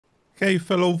Hey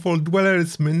fellow vault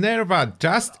dwellers, Minerva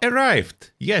just arrived.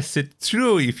 Yes, it's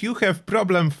true, if you have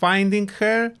problem finding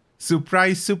her,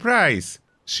 surprise surprise,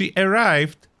 she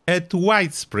arrived at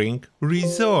White Spring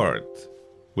Resort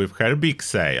with her big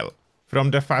sale.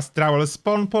 From the fast travel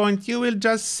spawn point you will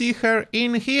just see her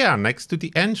in here next to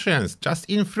the entrance, just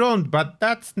in front, but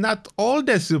that's not all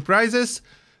the surprises.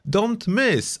 Don't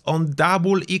miss on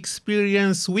double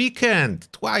experience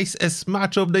weekend, twice as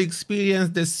much of the experience,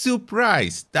 the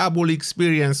surprise double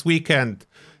experience weekend.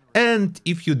 And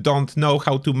if you don't know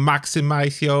how to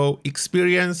maximize your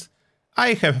experience,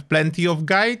 I have plenty of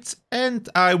guides and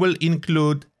I will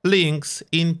include links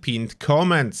in pinned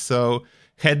comments, so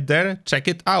head there, check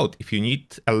it out if you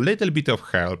need a little bit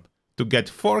of help to get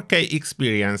 4K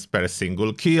experience per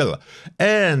single kill.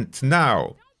 And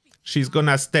now she's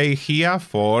gonna stay here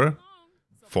for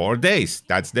 4 days,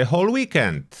 that's the whole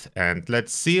weekend. And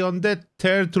let's see on the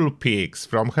turtle pics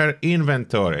from her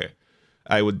inventory.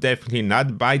 I would definitely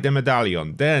not buy the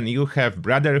medallion. Then you have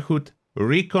Brotherhood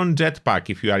Recon Jetpack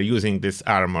if you are using this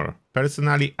armor.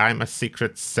 Personally, I'm a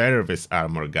Secret Service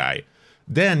armor guy.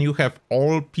 Then you have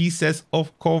all pieces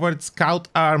of covered scout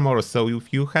armor, so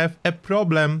if you have a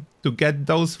problem to get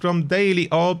those from daily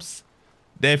ops,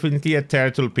 definitely a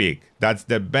turtle pig. That's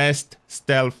the best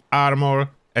stealth armor,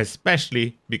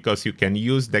 especially because you can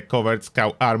use the covered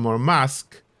scout armor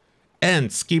mask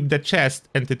and skip the chest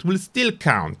and it will still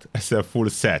count as a full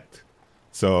set.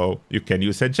 So you can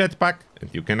use a jetpack and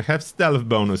you can have stealth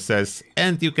bonuses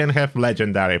and you can have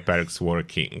legendary perks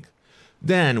working.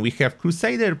 Then we have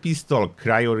Crusader Pistol,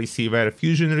 Cryo Receiver,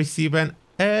 Fusion Receiver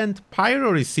and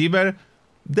Pyro Receiver.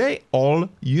 They all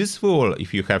useful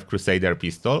if you have Crusader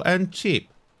Pistol and cheap.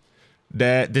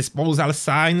 The Disposal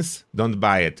Signs, don't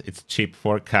buy it, it's cheap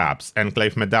for caps.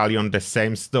 Enclave Medallion, the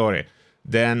same story.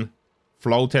 Then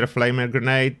Floater Flamer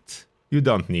Grenade, you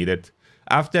don't need it.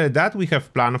 After that we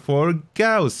have plan for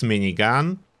Gauss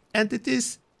Minigun, and it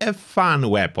is a fun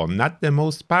weapon, not the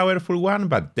most powerful one,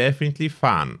 but definitely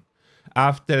fun.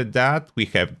 After that we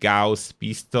have Gauss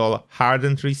Pistol,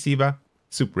 Hardened Receiver,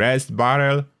 Suppressed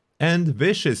Barrel, and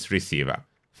Vicious Receiver.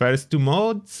 First two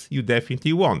mods you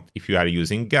definitely want if you are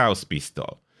using Gauss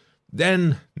Pistol.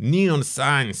 Then Neon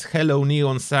Signs, hello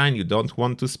Neon Sign, you don't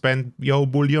want to spend your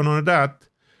bullion on that.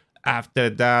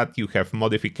 After that you have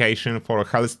modification for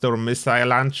Hellstorm Missile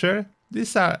Launcher.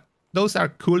 Those are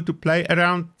cool to play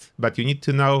around, but you need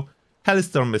to know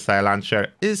Hellstorm Missile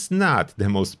Launcher is not the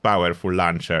most powerful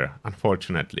launcher,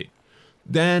 unfortunately.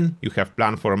 Then you have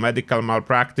plan for Medical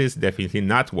Malpractice, definitely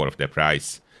not worth the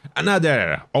price.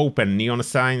 Another open Neon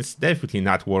Signs, definitely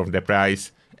not worth the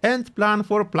price. And plan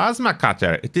for Plasma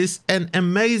Cutter, it is an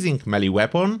amazing melee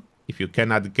weapon, if you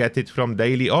cannot get it from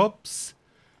daily ops.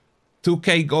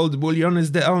 2k gold bullion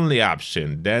is the only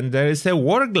option. Then there is a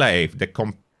Warglaive, the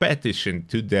competition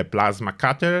to the Plasma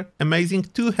Cutter, amazing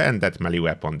two-handed melee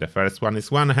weapon, the first one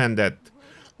is one-handed.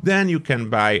 Then you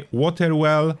can buy Water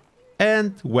Well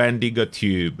and Wendigo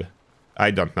Tube.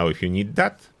 I don't know if you need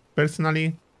that,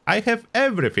 personally. I have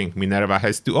everything Minerva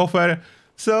has to offer,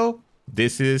 so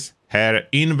this is her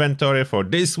inventory for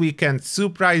this weekend,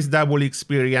 surprise double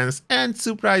experience and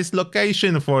surprise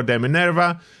location for the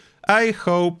Minerva. I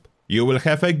hope you will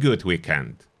have a good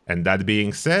weekend. And that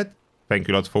being said, thank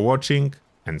you a lot for watching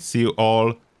and see you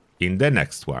all in the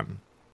next one.